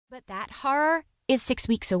But that horror is 6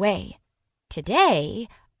 weeks away. Today,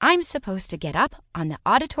 I'm supposed to get up on the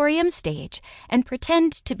auditorium stage and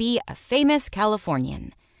pretend to be a famous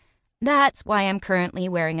Californian. That's why I'm currently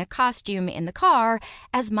wearing a costume in the car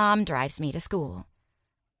as Mom drives me to school.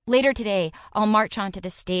 Later today, I'll march onto the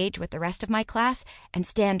stage with the rest of my class and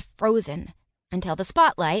stand frozen until the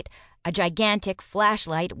spotlight, a gigantic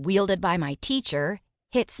flashlight wielded by my teacher,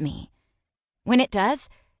 hits me. When it does,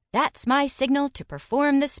 that's my signal to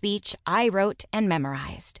perform the speech I wrote and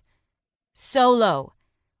memorized. Solo,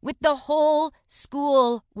 with the whole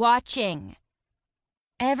school watching.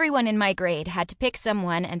 Everyone in my grade had to pick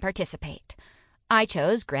someone and participate. I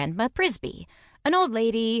chose Grandma Prisby, an old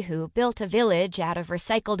lady who built a village out of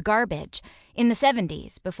recycled garbage in the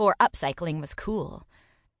 70s before upcycling was cool.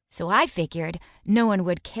 So I figured no one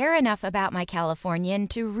would care enough about my Californian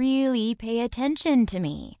to really pay attention to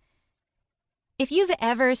me. If you've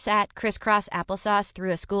ever sat crisscross applesauce through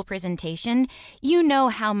a school presentation, you know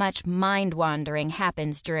how much mind-wandering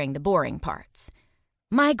happens during the boring parts.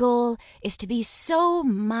 My goal is to be so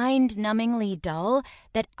mind-numbingly dull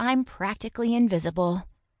that I'm practically invisible.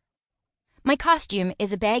 My costume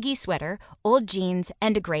is a baggy sweater, old jeans,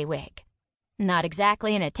 and a gray wig. Not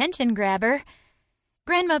exactly an attention grabber.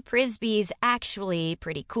 Grandma Prisby's actually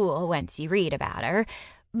pretty cool once you read about her,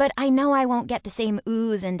 but I know I won't get the same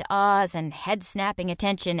oohs and ahs and head-snapping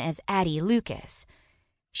attention as Addie Lucas.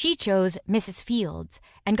 She chose Mrs. Fields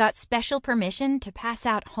and got special permission to pass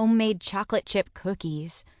out homemade chocolate chip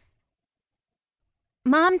cookies.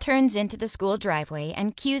 Mom turns into the school driveway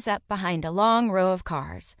and queues up behind a long row of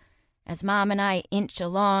cars. As Mom and I inch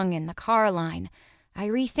along in the car line, I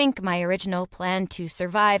rethink my original plan to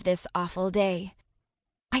survive this awful day.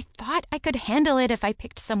 I thought I could handle it if I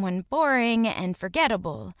picked someone boring and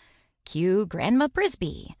forgettable. Cue Grandma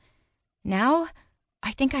Prisby. Now,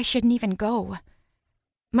 I think I shouldn't even go.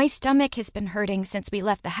 My stomach has been hurting since we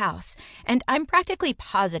left the house, and I'm practically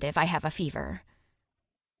positive I have a fever.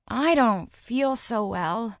 I don't feel so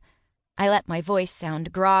well. I let my voice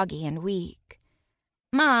sound groggy and weak.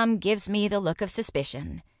 Mom gives me the look of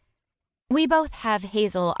suspicion. We both have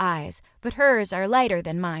hazel eyes, but hers are lighter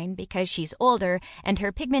than mine because she's older and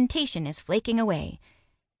her pigmentation is flaking away.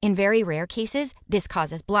 In very rare cases, this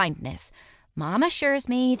causes blindness. Mom assures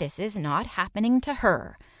me this is not happening to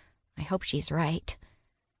her. I hope she's right.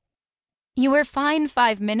 You were fine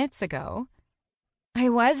 5 minutes ago. I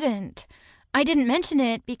wasn't. I didn't mention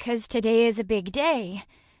it because today is a big day,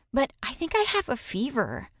 but I think I have a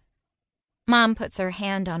fever. Mom puts her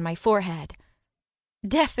hand on my forehead.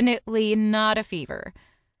 Definitely not a fever.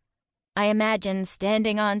 I imagine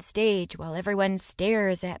standing on stage while everyone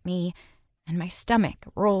stares at me and my stomach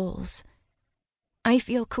rolls. I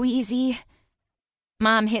feel queasy.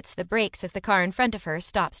 Mom hits the brakes as the car in front of her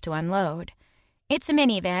stops to unload. It's a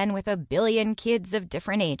minivan with a billion kids of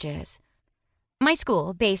different ages. My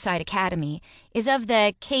school, Bayside Academy, is of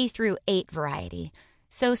the K-8 variety,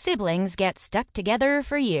 so siblings get stuck together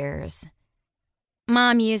for years.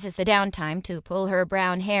 Mom uses the downtime to pull her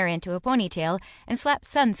brown hair into a ponytail and slap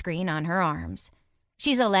sunscreen on her arms.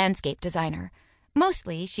 She's a landscape designer.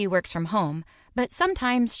 Mostly she works from home, but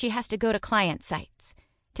sometimes she has to go to client sites.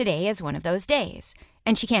 Today is one of those days,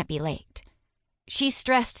 and she can't be late. She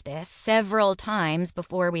stressed this several times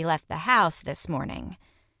before we left the house this morning.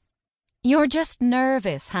 You're just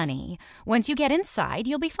nervous, honey. Once you get inside,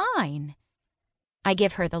 you'll be fine. I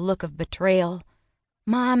give her the look of betrayal.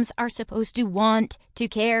 Moms are supposed to want to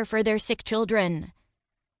care for their sick children.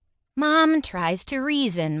 Mom tries to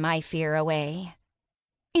reason my fear away.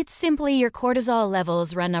 It's simply your cortisol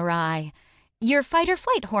levels run awry, your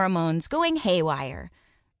fight-or-flight hormones going haywire,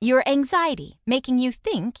 your anxiety making you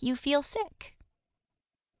think you feel sick.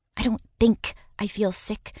 I don't think I feel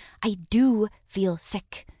sick. I do feel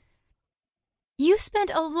sick. You spent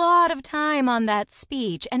a lot of time on that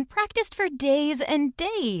speech and practiced for days and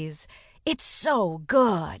days. It's so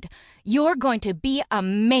good. You're going to be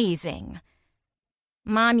amazing.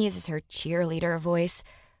 Mom uses her cheerleader voice,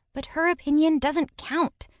 but her opinion doesn't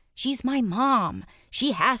count. She's my mom.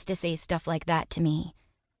 She has to say stuff like that to me.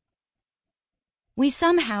 We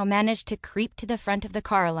somehow manage to creep to the front of the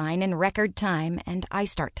car line in record time, and I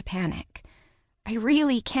start to panic. I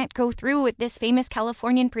really can't go through with this famous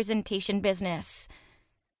Californian presentation business.